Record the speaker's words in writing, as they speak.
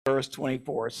verse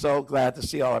 24. So glad to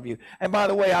see all of you. And by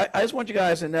the way, I just want you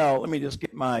guys to know, let me just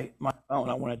get my phone.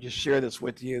 I want to just share this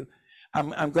with you.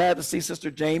 I'm glad to see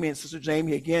Sister Jamie. And Sister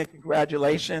Jamie, again,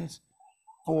 congratulations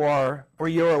for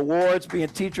your awards, being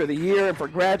Teacher of the Year, and for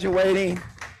graduating.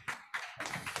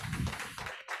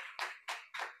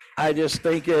 I just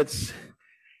think it's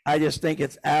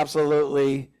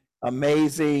absolutely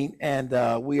amazing,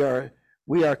 and we are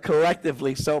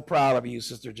collectively so proud of you,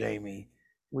 Sister Jamie.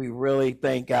 We really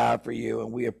thank God for you,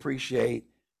 and we appreciate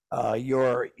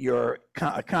your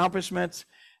accomplishments.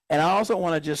 And I also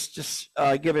want to just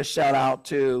give a shout out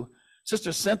to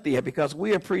Sister Cynthia, because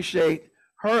we appreciate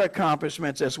her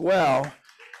accomplishments as well.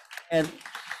 And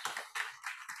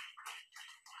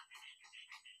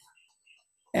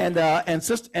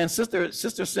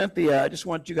Sister Cynthia, I just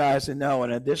want you guys to know,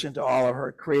 in addition to all of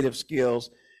her creative skills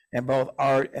in both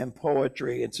art and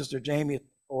poetry, and Sister Jamie is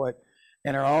a poet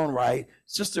in her own right,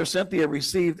 Sister Cynthia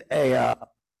received and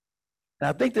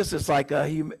I think this is like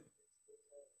I'm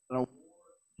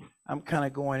kind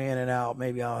of going in and out.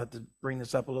 Maybe I'll have to bring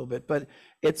this up a little bit, but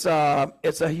it's a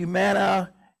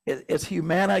Humana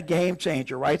game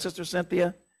changer, right, Sister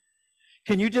Cynthia?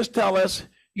 Can you just tell us,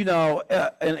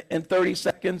 in 30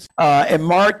 seconds, in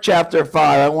Mark chapter 5,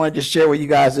 I want to just share with you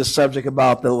guys this subject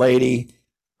about the lady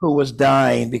who was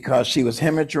dying because she was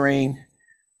hemorrhaging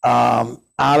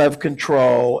out of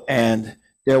control, and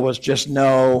there was just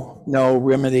no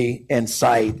remedy in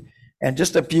sight. And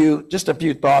just a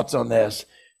few thoughts on this.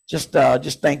 Just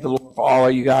thank the Lord for all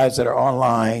of you guys that are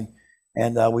online,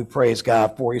 and we praise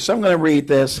God for you. So I'm going to read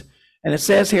this, and it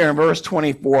says here in verse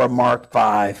 24 of Mark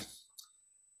 5,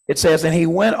 it says, "And he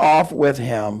went off with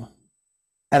him,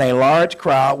 and a large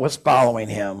crowd was following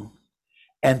him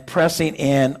and pressing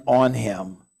in on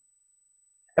him."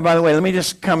 And by the way, let me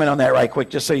just comment on that right quick,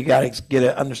 just so you guys get an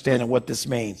understanding of what this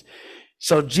means.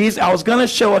 So Jesus, I was going to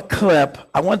show a clip.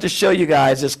 I wanted to show you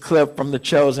guys this clip from The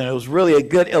Chosen. It was really a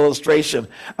good illustration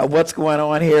of what's going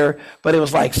on here, but it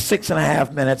was like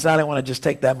 6.5 minutes. I didn't want to just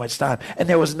take that much time. And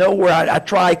there was nowhere, I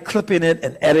tried clipping it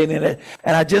and editing it,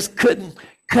 and I just couldn't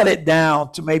cut it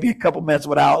down to maybe a couple minutes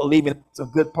without leaving some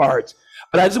good parts.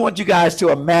 But I just want you guys to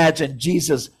imagine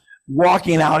Jesus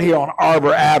walking out here on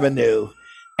Arbor Avenue,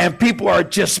 and people are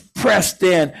just pressed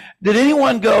in. Did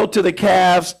anyone go to the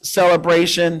Cavs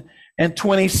celebration in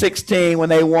 2016 when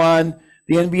they won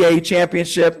the NBA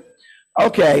championship?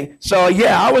 Okay, so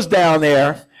yeah, I was down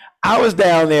there.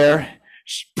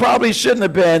 Probably shouldn't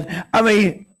have been. I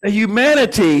mean,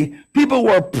 humanity, people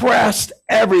were pressed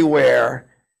everywhere.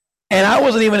 And I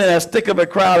wasn't even in as thick of a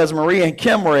crowd as Maria and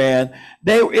Kim were in.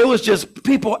 It was just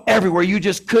people everywhere. You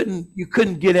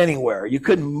couldn't get anywhere. You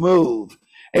couldn't move.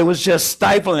 It was just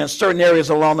stifling in certain areas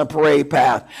along the parade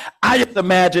path. I just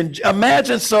imagine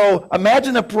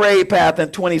the parade path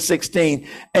in 2016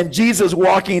 and Jesus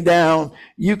walking down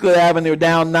Euclid Avenue,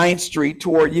 down 9th Street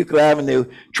toward Euclid Avenue,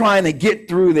 trying to get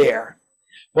through there.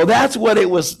 Well, that's what it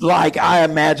was like, I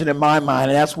imagine, in my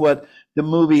mind, and that's what the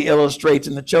movie illustrates.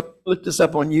 In the show, look this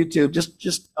up on YouTube. Just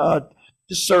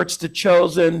search The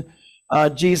Chosen,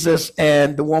 Jesus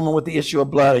and the woman with the issue of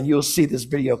blood, and you'll see this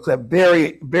video clip.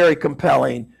 Very, very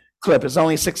compelling clip. It's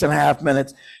only 6.5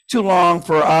 minutes. Too long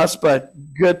for us, but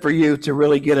good for you to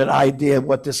really get an idea of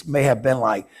what this may have been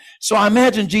like. So I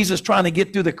imagine Jesus trying to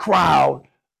get through the crowd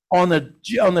on the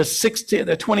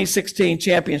 2016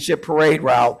 championship parade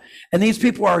route, and these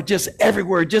people are just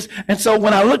everywhere. And so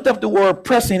when I looked up the word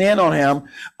pressing in on him,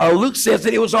 Luke says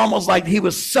that it was almost like he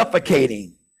was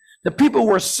suffocating. The people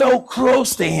were so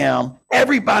close to him,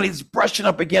 everybody's brushing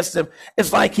up against him.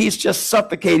 It's like he's just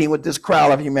suffocating with this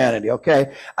crowd of humanity,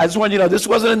 okay? I just want you to know, this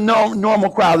wasn't a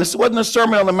normal crowd. This wasn't a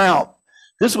Sermon on the Mount.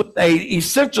 This was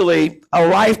essentially a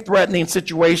life-threatening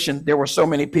situation. There were so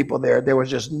many people there. There was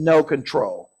just no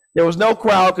control. There was no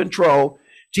crowd control.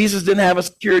 Jesus didn't have a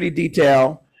security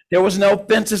detail. There was no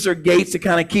fences or gates to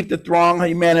kind of keep the throng of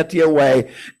humanity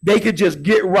away. They could just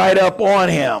get right up on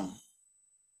him,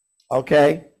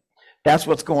 okay? That's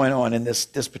what's going on in this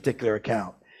particular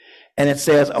account. And it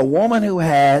says, a woman who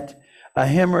had a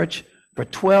hemorrhage for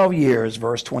 12 years,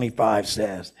 verse 25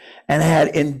 says, and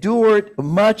had endured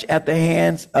much at the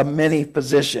hands of many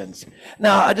physicians.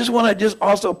 Now, I just want to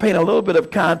also paint a little bit of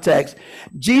context.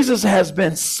 Jesus has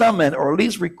been summoned, or at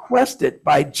least requested,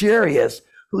 by Jairus,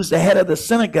 who's the head of the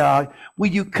synagogue.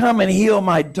 Will you come and heal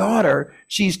my daughter?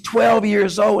 She's 12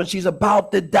 years old and she's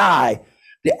about to die.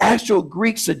 The actual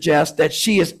Greek suggests that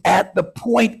she is at the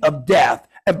point of death.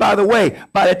 And by the way,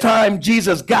 by the time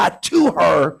Jesus got to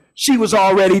her, she was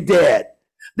already dead.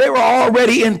 They were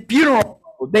already in funeral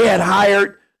mode. They had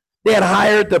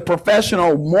hired the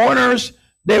professional mourners.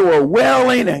 They were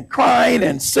wailing and crying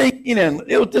and singing, and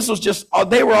this was just,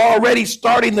 they were already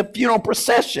starting the funeral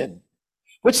procession,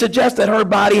 which suggests that her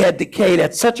body had decayed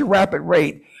at such a rapid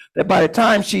rate that by the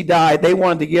time she died, they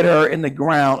wanted to get her in the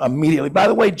ground immediately. By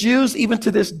the way, Jews, even to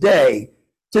this day,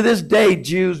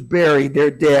 Jews bury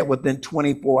their dead within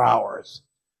 24 hours.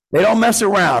 They don't mess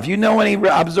around. If you know any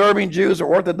observing Jews or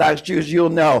Orthodox Jews, you'll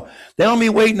know they don't be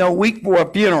waiting a week for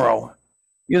a funeral,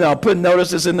 putting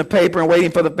notices in the paper and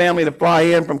waiting for the family to fly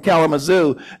in from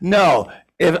Kalamazoo. No,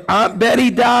 if Aunt Betty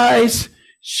dies,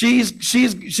 she's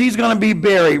going to be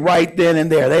buried right then and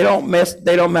there. They don't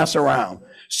mess around.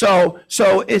 So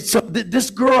this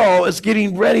girl is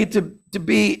getting ready to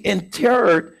be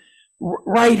interred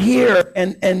right here,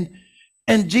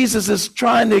 and Jesus is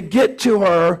trying to get to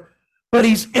her, but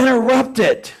he's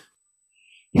interrupted.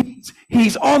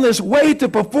 He's on this way to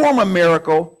perform a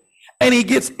miracle, and he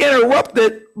gets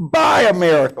interrupted by a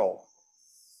miracle.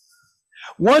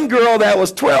 One girl that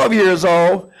was 12 years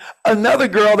old, another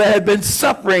girl that had been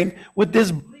suffering with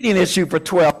this bleeding issue for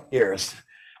 12 years.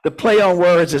 The play on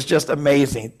words is just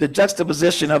amazing. The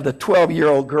juxtaposition of the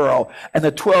 12-year-old girl and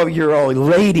the 12-year-old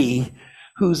lady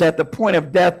who's at the point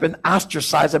of death, been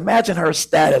ostracized. Imagine her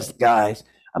status, guys.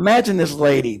 Imagine this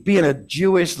lady being a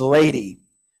Jewish lady.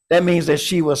 That means that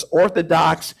she was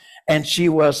Orthodox and she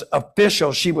was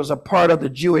official. She was a part of the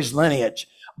Jewish lineage.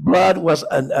 Blood was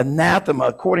an anathema,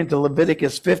 according to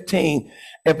Leviticus 15.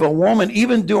 If a woman,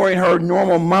 even during her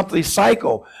normal monthly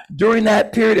cycle, during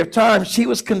that period of time, she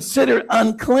was considered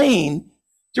unclean.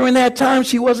 During that time,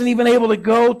 she wasn't even able to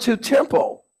go to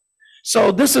temple.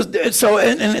 So this is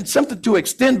and it's something to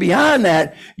extend beyond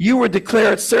that. You were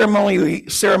declared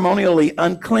ceremonially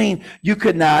unclean. You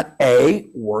could not A,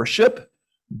 worship,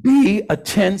 B,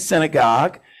 attend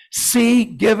synagogue, C,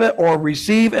 give it or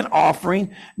receive an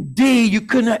offering, D, you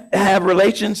couldn't have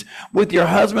relations with your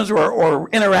husbands or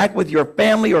interact with your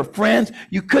family or friends.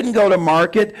 You couldn't go to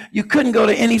market. You couldn't go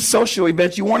to any social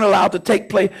events. You weren't allowed to take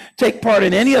part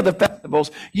in any of the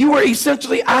festivals. You were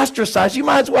essentially ostracized. You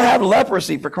might as well have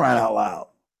leprosy, for crying out loud.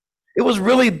 It was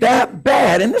really that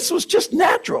bad, and this was just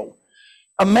natural.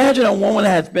 Imagine a woman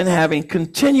that has been having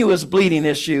continuous bleeding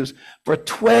issues for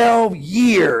 12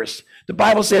 years. The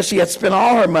Bible says she had spent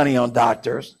all her money on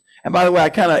doctors. And by the way, I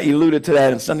kind of alluded to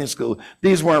that in Sunday school.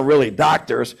 These weren't really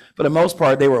doctors. For the most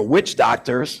part, they were witch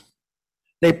doctors.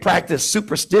 They practiced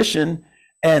superstition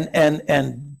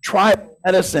and tribal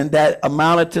medicine that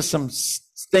amounted to some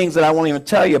things that I won't even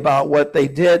tell you about what they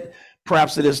did,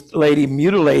 perhaps to this lady,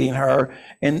 mutilating her,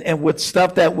 and with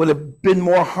stuff that would have been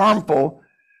more harmful.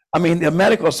 I mean, the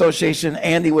medical association,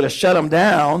 Andy, would have shut them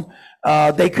down.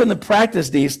 They couldn't have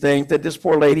practiced these things that this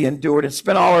poor lady endured and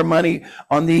spent all her money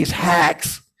on these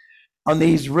hacks, on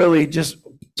these really just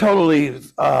totally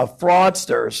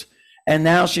fraudsters. And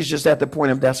now she's just at the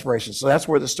point of desperation. So that's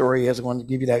where the story is. I want to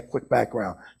give you that quick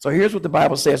background. So here's what the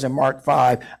Bible says in Mark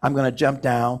 5. I'm going to jump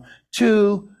down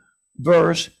to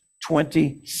verse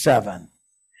 27.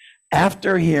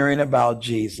 After hearing about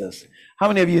Jesus. How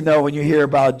many of you know when you hear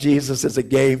about Jesus, it's a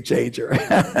game changer?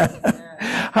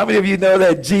 How many of you know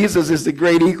that Jesus is the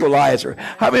great equalizer?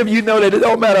 How many of you know that it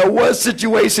don't matter what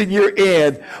situation you're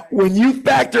in, when you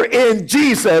factor in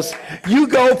Jesus, you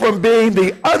go from being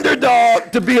the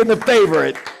underdog to being the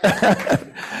favorite?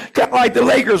 Kind of like the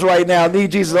Lakers right now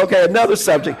need Jesus. Okay, another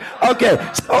subject. Okay,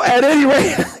 so at any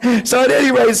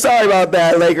rate, sorry about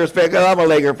that, Lakers fan, because I'm a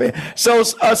Laker fan. So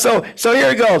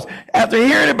here it goes. After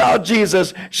hearing about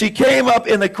Jesus, she came up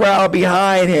in the crowd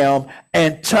behind him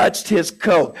and touched his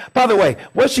coat. By the way,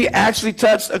 what she actually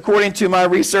touched, according to my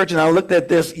research, and I looked at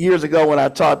this years ago when I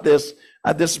taught this.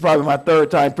 This is probably my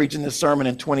third time preaching this sermon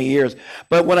in 20 years.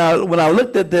 But when I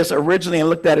looked at this originally and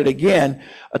looked at it again,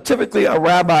 typically a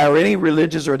rabbi or any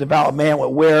religious or devout man would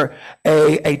wear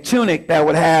a tunic that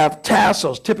would have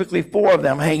tassels, typically 4 of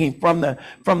them hanging from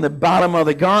the bottom of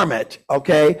the garment.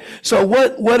 Okay, so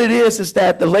what it is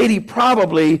that the lady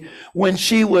probably, when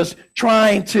she was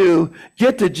trying to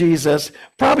get to Jesus,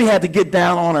 probably had to get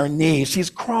down on her knees.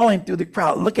 She's crawling through the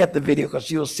crowd. Look at the video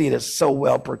because you'll see it is so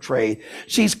well portrayed.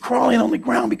 She's crawling on the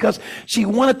ground because she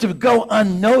wanted to go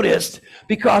unnoticed,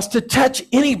 because to touch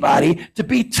anybody, to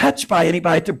be touched by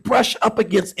anybody, to brush up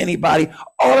against anybody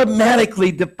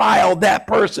automatically defiled that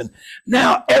person.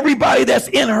 Now, everybody that's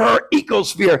in her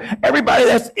ecosphere, everybody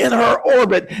that's in her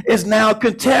orbit is now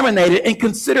contaminated and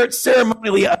considered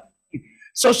ceremonially.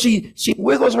 So she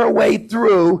wiggles her way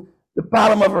through the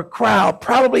bottom of her crowd,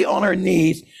 probably on her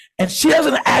knees, and she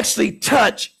doesn't actually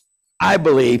touch, I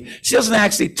believe, she doesn't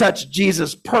actually touch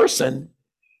Jesus' person.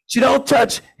 She don't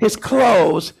touch his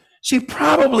clothes. She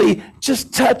probably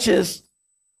just touches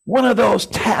one of those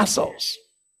tassels.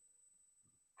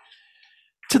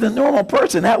 To the normal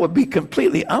person, that would be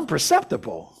completely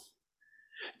imperceptible.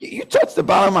 You touch the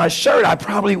bottom of my shirt, I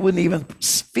probably wouldn't even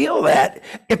feel that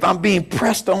if I'm being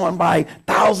pressed on by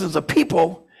thousands of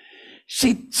people.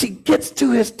 She gets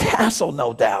to his tassel,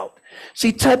 no doubt.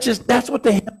 She touches, that's what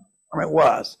the hem garment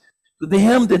was. The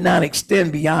hem did not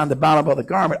extend beyond the bottom of the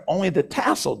garment, only the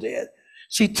tassel did.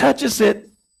 She touches it,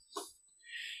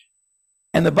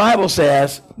 and the Bible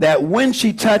says that when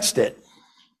she touched it,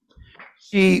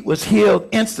 she was healed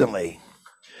instantly.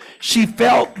 She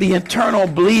felt the internal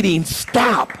bleeding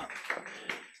stop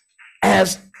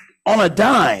as on a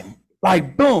dime,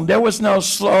 like boom. There was no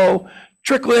slow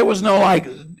trickle. There was no like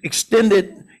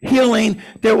extended healing.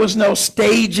 There was no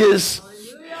stages.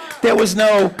 There was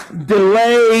no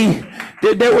delay.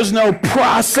 There was no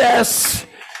process.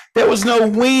 There was no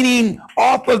weaning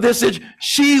off of this.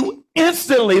 She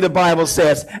instantly, the Bible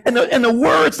says, and the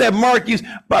words that Mark used,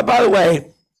 by the way,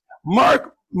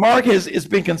 Mark has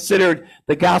been considered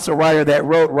the gospel writer that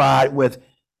wrote Rod with,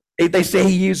 they say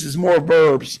he uses more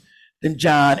verbs than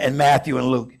John and Matthew and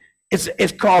Luke.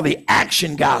 It's called the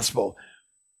action gospel.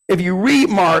 If you read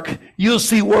Mark, you'll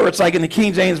see words like in the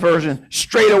King James Version,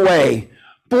 straight away,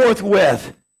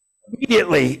 forthwith,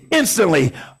 immediately,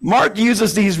 instantly. Mark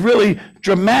uses these really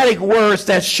dramatic words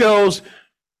that shows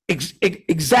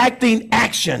exacting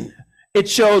action. It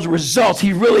shows results.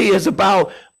 He really is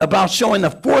about showing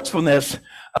the forcefulness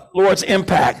of the Lord's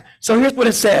impact. So here's what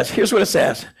it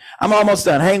says. I'm almost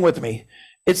done. Hang with me.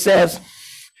 It says,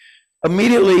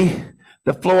 immediately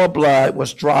the flow of blood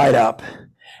was dried up,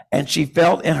 and she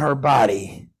felt in her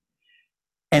body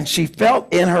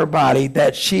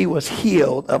that she was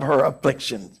healed of her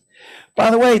affliction. By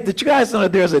the way, did you guys know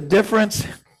that there's a difference?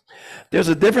 There's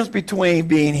a difference between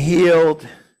being healed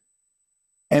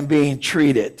and being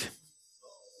treated.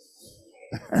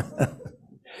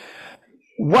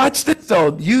 Watch this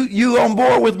though. You on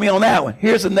board with me on that one?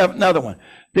 Here's another one.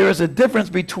 There is a difference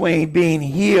between being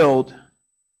healed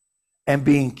and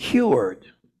being cured.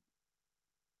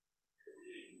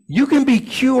 You can be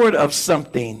cured of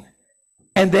something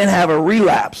and then have a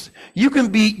relapse. You can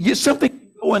be something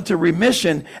go into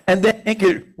remission and then it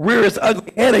can rear its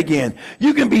ugly head again.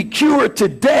 You can be cured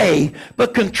today,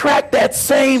 but contract that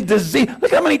same disease.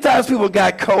 Look how many times people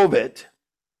got COVID.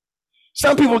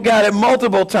 Some people got it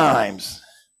multiple times.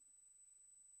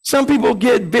 Some people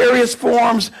get various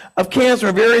forms of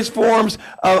cancer, various forms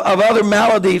of other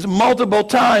maladies multiple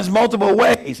times, multiple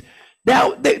ways.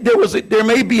 Now, there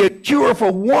may be a cure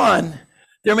for one.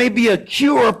 There may be a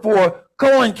cure for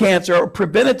colon cancer, or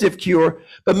preventative cure,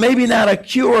 but maybe not a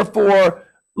cure for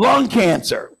lung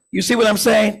cancer. You see what I'm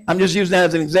saying? I'm just using that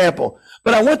as an example.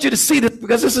 But I want you to see this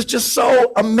because this is just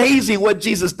so amazing what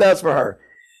Jesus does for her.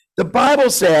 The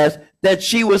Bible says that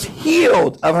she was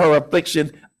healed of her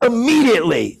affliction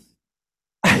immediately.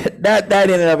 That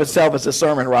in and of itself is a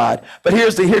sermon, Rod. But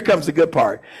here comes the good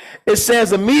part. It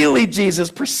says immediately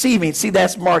Jesus perceiving. See,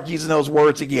 that's Mark using those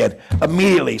words again.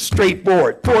 Immediately,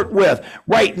 straightforward, forthwith,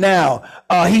 right now.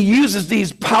 He uses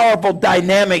these powerful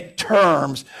dynamic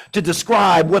terms to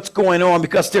describe what's going on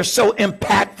because they're so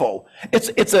impactful.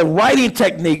 It's a writing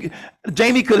technique.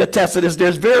 Jamie could attest to this.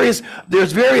 There's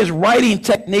various writing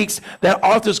techniques that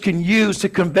authors can use to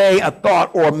convey a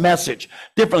thought or a message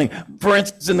differently. For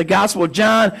instance, in the Gospel of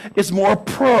John, it's more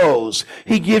prose.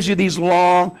 He gives you these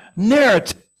long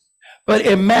narratives. But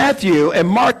in Matthew and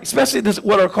Mark, especially this,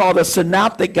 what are called the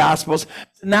synoptic gospels,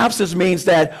 synopsis means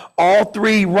that all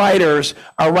three writers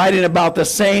are writing about the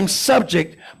same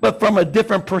subject, but from a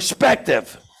different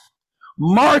perspective.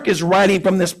 Mark is writing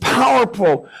from this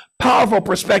powerful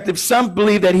perspective. Some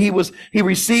believe that he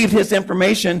received his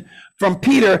information from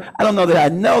Peter. I don't know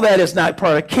that I know that. It's not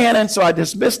part of canon, so I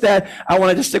dismiss that. I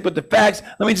want to just stick with the facts.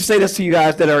 Let me just say this to you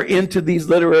guys that are into these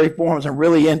literary forms and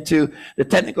really into the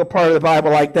technical part of the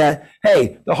Bible like that.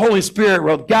 Hey, the Holy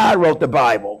Spirit God wrote the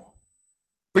Bible.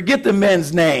 Forget the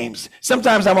men's names.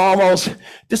 Sometimes I'm almost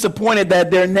disappointed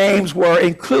that their names were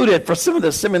included for some of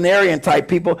the seminarian type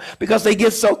people because they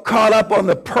get so caught up on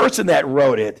the person that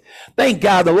wrote it. Thank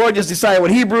God the Lord just decided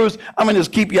with Hebrews, I'm going to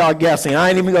just keep y'all guessing. I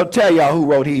ain't even going to tell y'all who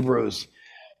wrote Hebrews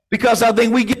because I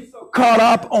think we get so caught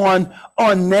up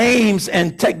on names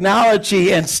and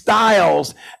technology and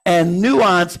styles and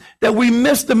nuance that we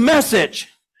miss the message,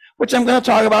 which I'm going to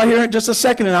talk about here in just a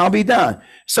second and I'll be done.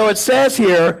 So it says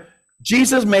here,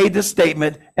 Jesus made this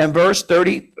statement in verse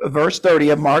 30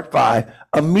 of Mark 5,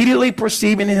 immediately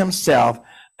perceiving in himself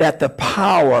that the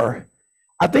power,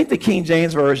 I think the King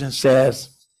James Version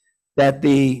says that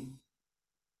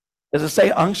does it say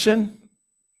unction?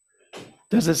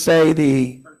 Does it say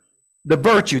The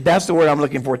virtue, that's the word I'm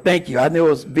looking for. Thank you. I knew it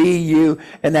was V, U,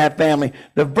 and that family.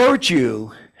 The virtue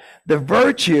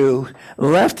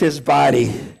left his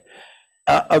body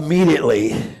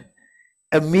immediately.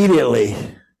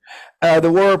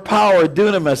 The word power,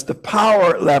 dunamis, the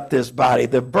power left his body.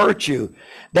 The virtue,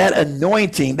 that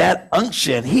anointing, that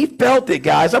unction, he felt it,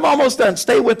 guys. I'm almost done.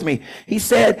 Stay with me. He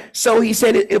said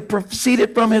it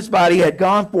proceeded from his body, had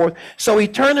gone forth. So he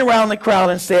turned around the crowd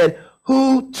and said,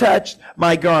 who touched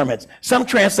my garments? Some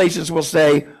translations will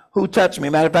say, who touched me?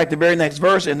 Matter of fact, the very next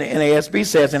verse in the NASB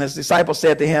says, and his disciples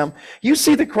said to him, you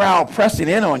see the crowd pressing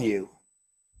in on you.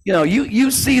 You know,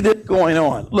 you see this going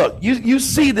on. Look, you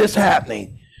see this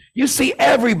happening. You see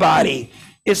everybody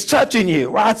is touching you.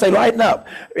 Rod say, lighten up.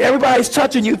 Everybody's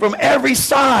touching you from every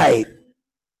side.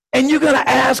 And you're going to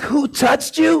ask who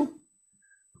touched you?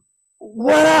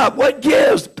 What up? What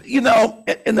gives? You know,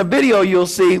 in the video you'll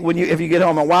see if you get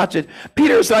home and watch it,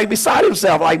 Peter's like beside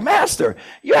himself, like, Master,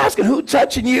 you're asking who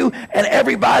touching you and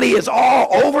everybody is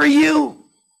all over you?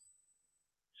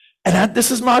 And this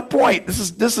is my point.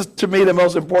 This is to me the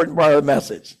most important part of the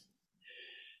message.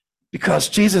 Because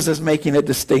Jesus is making a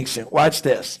distinction. Watch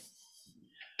this.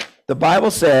 The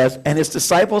Bible says, and his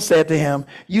disciples said to him,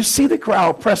 you see the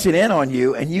crowd pressing in on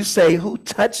you, and you say, who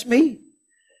touched me?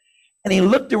 And he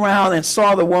looked around and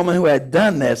saw the woman who had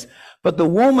done this. But the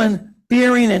woman,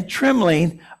 fearing and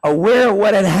trembling, aware of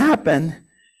what had happened,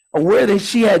 aware that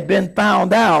she had been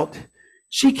found out,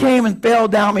 she came and fell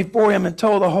down before him and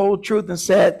told the whole truth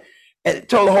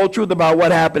about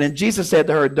what happened. And Jesus said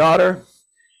to her, daughter,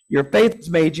 your faith has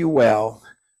made you well.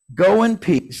 Go in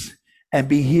peace and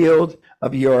be healed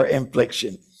of your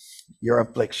affliction.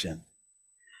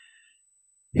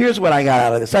 Here's what I got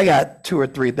out of this. I got 2 or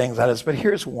 3 things out of this, but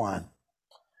here's one.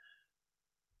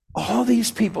 All these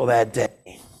people that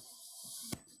day,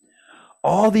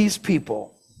 all these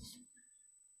people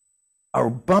are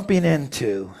bumping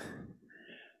into,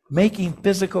 making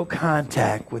physical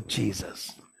contact with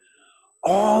Jesus.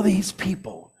 All these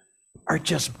people are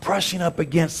just brushing up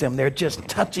against him. They're just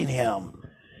touching him.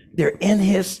 They're in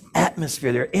his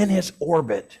atmosphere. They're in his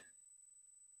orbit.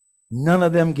 None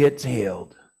of them gets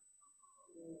healed.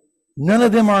 None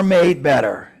of them are made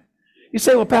better. You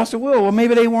say, well, Pastor Will, well,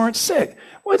 maybe they weren't sick.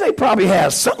 Well, they probably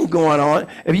have something going on.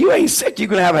 If you ain't sick, you're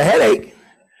going to have a headache.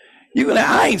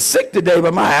 I ain't sick today,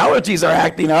 but my allergies are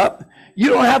acting up. You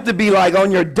don't have to be like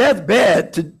on your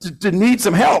deathbed to need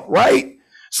some help, right?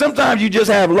 Sometimes you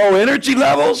just have low energy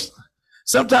levels.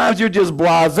 Sometimes you're just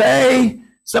blasé.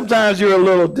 Sometimes you're a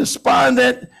little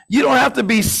despondent. You don't have to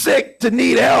be sick to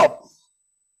need help.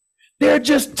 They're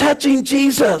just touching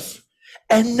Jesus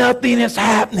and nothing is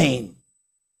happening.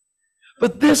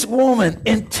 But this woman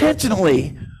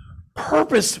intentionally,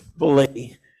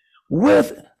 purposefully,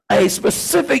 with a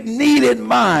specific need in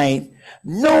mind,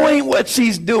 knowing what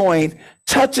she's doing,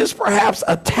 touches perhaps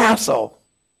a tassel,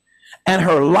 and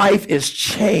her life is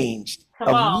changed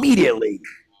immediately.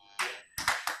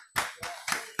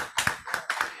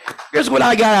 Here's what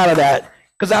I got out of that,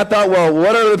 because I thought, well,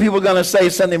 what are the people going to say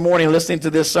Sunday morning listening to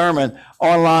this sermon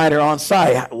online or on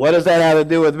site? What does that have to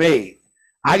do with me?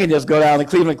 I can just go down to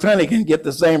Cleveland Clinic and get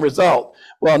the same result.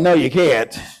 Well, no, you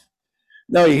can't.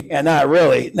 No, you can't. Not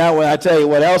really. Not when I tell you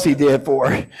what else he did for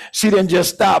her. She didn't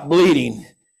just stop bleeding.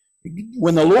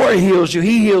 When the Lord heals you,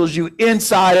 he heals you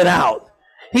inside and out.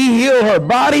 He healed her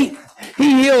body.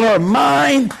 He healed her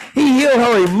mind. He healed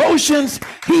her emotions.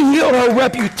 He healed her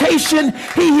reputation.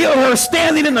 He healed her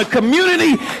standing in the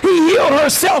community. He healed her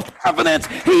self-confidence.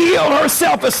 He healed her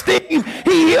self-esteem.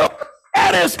 He healed her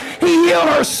status. He healed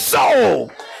her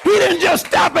soul. He didn't just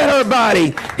stop at her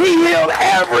body. He healed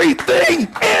everything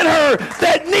in her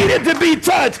that needed to be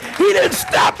touched. He didn't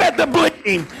stop at the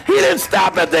bleeding. He didn't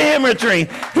stop at the hemorrhaging.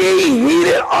 He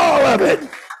healed all of it.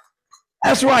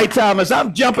 That's right, Thomas.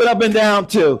 I'm jumping up and down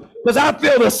too, because I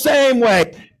feel the same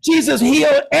way. Jesus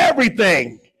healed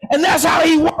everything. And that's how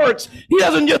he works. He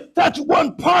doesn't just touch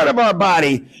one part of our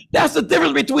body. That's the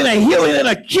difference between a healing and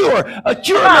a cure. A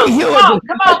cure may heal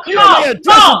may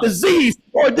address a disease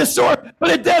or a disorder,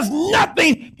 but it does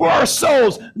nothing for our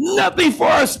souls, nothing for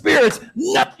our spirits,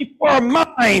 nothing for our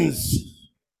minds.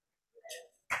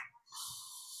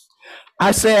 I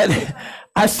said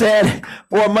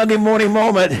for a Monday morning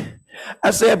moment,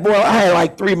 I said, boy, I had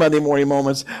like 3 Monday morning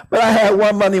moments, but I had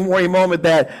one Monday morning moment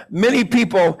that many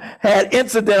people had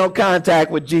incidental contact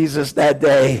with Jesus that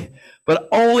day, but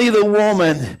only the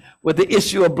woman with the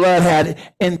issue of blood had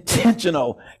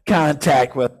intentional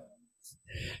contact with him.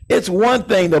 It's one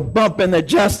thing to bump into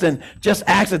Justin just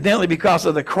accidentally because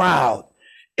of the crowd.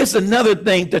 It's another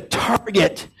thing to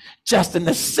target Justin,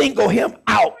 to single him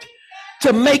out,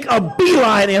 to make a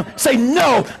beeline and say,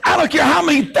 no, I don't care how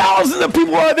many thousands of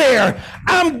people are there.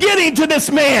 I'm getting to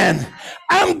this man.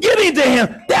 I'm getting to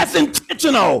him. That's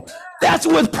intentional. That's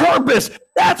with purpose.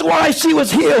 That's why she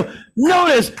was healed.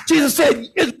 Notice Jesus said,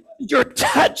 it's your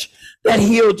touch that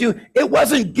healed you. It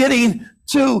wasn't getting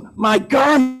to my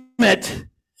garment.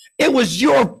 It was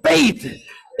your faith.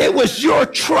 It was your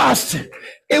trust.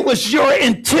 It was your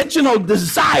intentional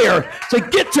desire to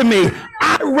get to me.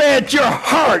 I read your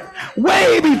heart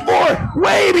way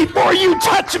before you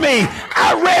touched me.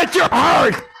 I read your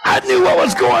heart. I knew what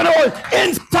was going on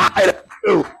inside of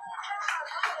you.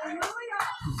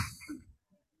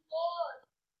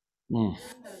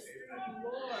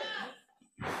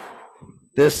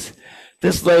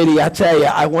 This lady, I tell you,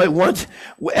 I went once.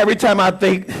 Every time I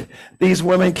think these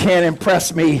women can't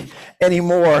impress me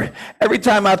anymore, every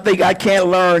time I think I can't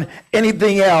learn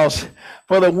anything else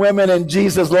for the women in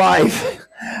Jesus' life,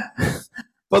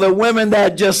 for the women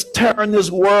that just turn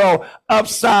this world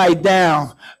upside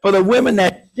down, for the women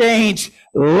that change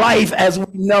life as we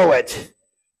know it,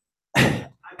 I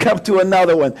come to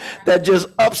another one that just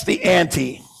ups the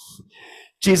ante.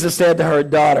 Jesus said to her,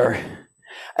 daughter,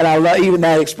 and I love even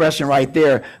that expression right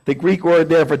there. The Greek word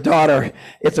there for daughter,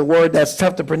 it's a word that's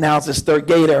tough to pronounce. It's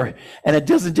stergator. And it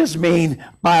doesn't just mean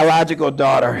biological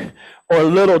daughter or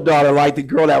little daughter like the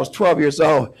girl that was 12 years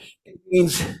old. It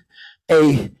means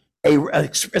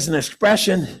it's an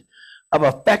expression of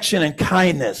affection and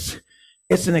kindness.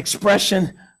 It's an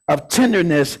expression of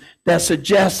tenderness that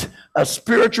suggests a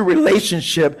spiritual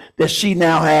relationship that she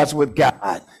now has with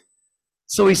God.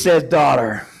 So he says,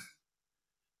 daughter,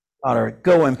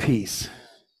 go in peace.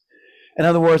 In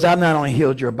other words, I've not only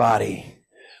healed your body,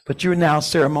 but you're now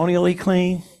ceremonially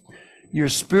clean. You're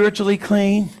spiritually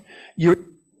clean. You're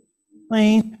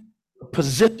clean.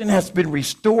 Position has been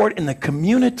restored in the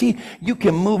community. You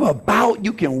can move about.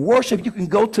 You can worship. You can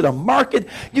go to the market.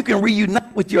 You can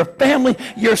reunite with your family.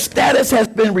 Your status has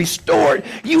been restored.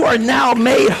 You are now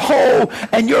made whole,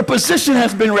 and your position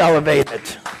has been elevated.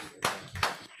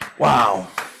 Wow.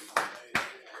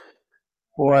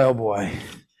 Boy, oh boy.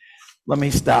 Let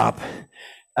me stop.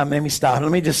 Let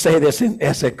me just say this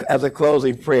as a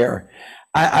closing prayer.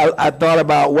 I thought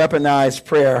about weaponized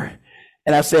prayer,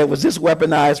 and I said, was this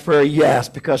weaponized prayer? Yes,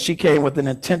 because she came with an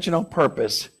intentional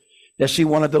purpose that she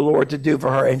wanted the Lord to do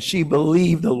for her, and she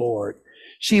believed the Lord.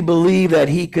 She believed that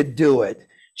he could do it.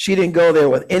 She didn't go there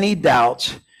with any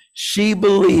doubts. She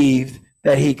believed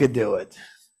that he could do it.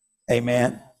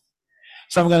 Amen.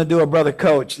 So I'm going to do a brother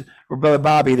coach or brother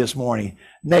Bobby this morning.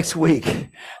 Next week, I'm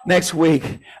going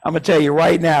to tell you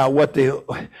right now what the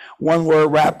one-word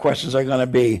rap questions are going to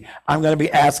be. I'm going to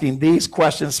be asking these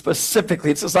questions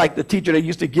specifically. It's just like the teacher that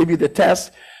used to give you the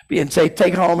test and say,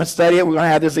 take home and study it. We're going to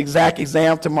have this exact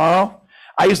exam tomorrow.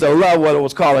 I used to love what it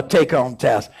was called a take-home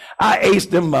test. I aced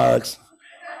them mugs.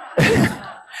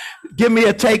 Give me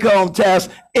a take-home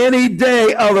test any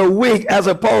day of the week, as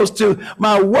opposed to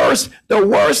the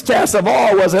worst test of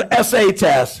all was an essay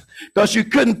test, because you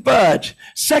couldn't fudge.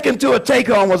 Second to a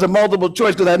take-home was a multiple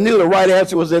choice, because I knew the right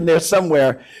answer was in there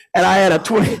somewhere, and I had a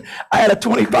 25%.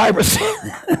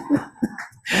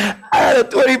 I had a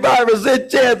 25%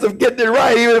 chance of getting it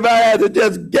right, even if I had to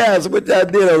just guess, which I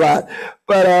did a lot.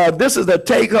 But this is the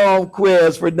take-home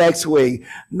quiz for next week.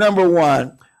 Number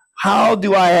one, how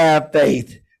do I have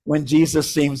faith when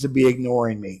Jesus seems to be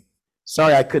ignoring me?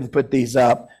 Sorry I couldn't put these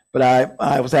up, but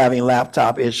I was having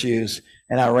laptop issues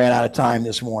and I ran out of time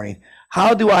this morning.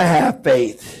 How do I have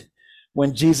faith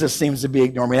when Jesus seems to be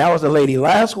ignoring me? That was the lady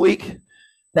last week.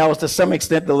 That was to some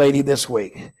extent the lady this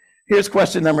week. Here's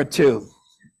question number two.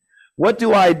 What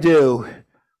do I do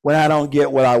when I don't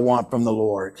get what I want from the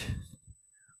Lord?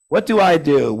 What do I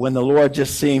do when the Lord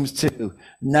just seems to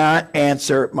not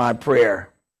answer my prayer?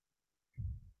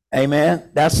 Amen.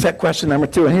 That's question number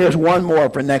two. And here's one more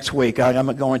for next week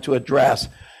I'm going to address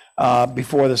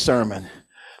before the sermon.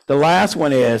 The last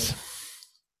one is,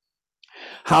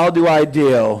 how do I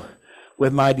deal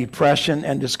with my depression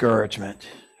and discouragement?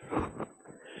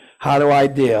 How do I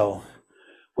deal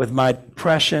with my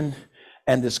depression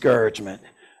and discouragement?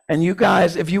 And you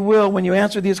guys, if you will, when you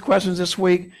answer these questions this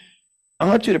week, I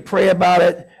want you to pray about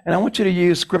it, and I want you to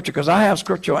use scripture, because I have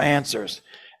scriptural answers.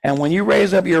 And when you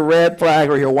raise up your red flag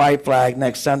or your white flag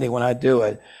next Sunday when I do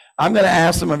it, I'm going to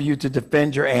ask some of you to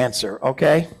defend your answer,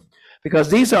 okay? Because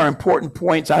these are important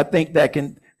points. I think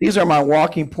these are my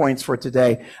walking points for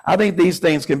today. I think these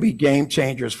things can be game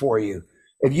changers for you.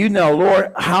 If you know,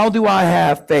 Lord, how do I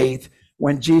have faith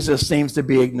when Jesus seems to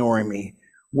be ignoring me?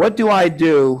 What do I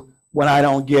do when I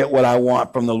don't get what I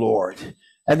want from the Lord?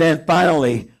 And then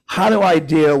finally, how do I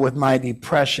deal with my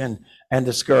depression and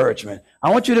discouragement?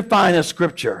 I want you to find a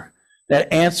scripture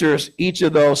that answers each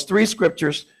of those 3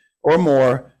 scriptures or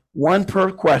more, 1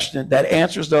 per question, that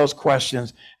answers those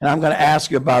questions. And I'm going to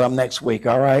ask you about them next week,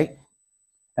 all right?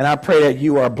 And I pray that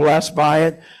you are blessed by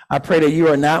it. I pray that you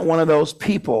are not one of those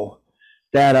people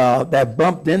that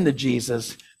bumped into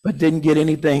Jesus but didn't get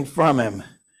anything from him.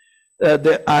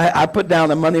 I put down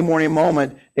the Monday morning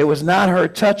moment. It was not her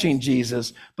touching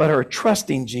Jesus, but her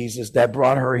trusting Jesus that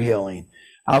brought her healing.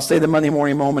 I'll say the Monday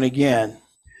morning moment again,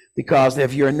 because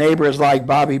if your neighbor is like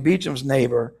Bobby Beecham's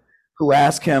neighbor, who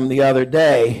asked him the other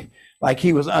day, like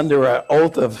he was under an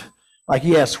oath of, like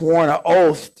he had sworn an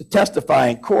oath to testify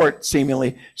in court,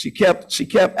 seemingly. She kept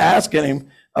asking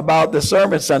him about the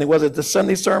sermon Sunday. Was it the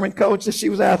Sunday sermon, coach, that she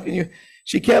was asking you?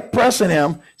 She kept pressing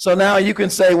him. So now you can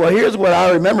say, well, here's what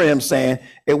I remember him saying.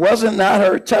 It wasn't not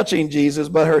her touching Jesus,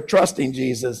 but her trusting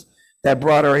Jesus that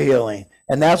brought her healing.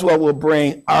 And that's what will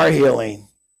bring our healing,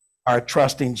 our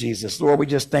trusting Jesus. Lord, we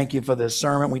just thank you for this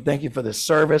sermon. We thank you for this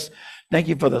service. Thank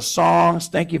you for the songs.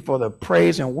 Thank you for the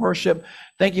praise and worship.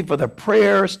 Thank you for the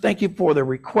prayers. Thank you for the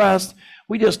requests.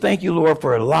 We just thank you, Lord,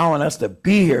 for allowing us to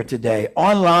be here today,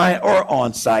 online or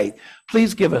on site.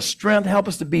 Please give us strength. Help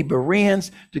us to be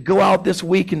Bereans, to go out this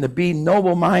week and to be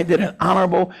noble-minded and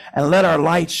honorable, and let our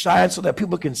light shine so that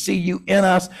people can see you in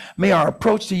us. May our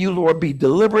approach to you, Lord, be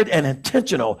deliberate and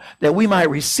intentional, that we might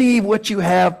receive what you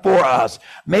have for us.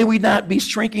 May we not be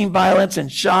shrinking violence and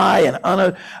shy and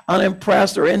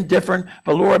unimpressed or indifferent,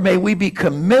 but Lord, may we be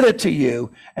committed to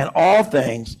you in all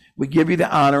things. We give you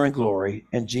the honor and glory.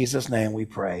 In Jesus' name we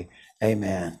pray.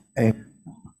 Amen.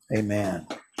 Amen.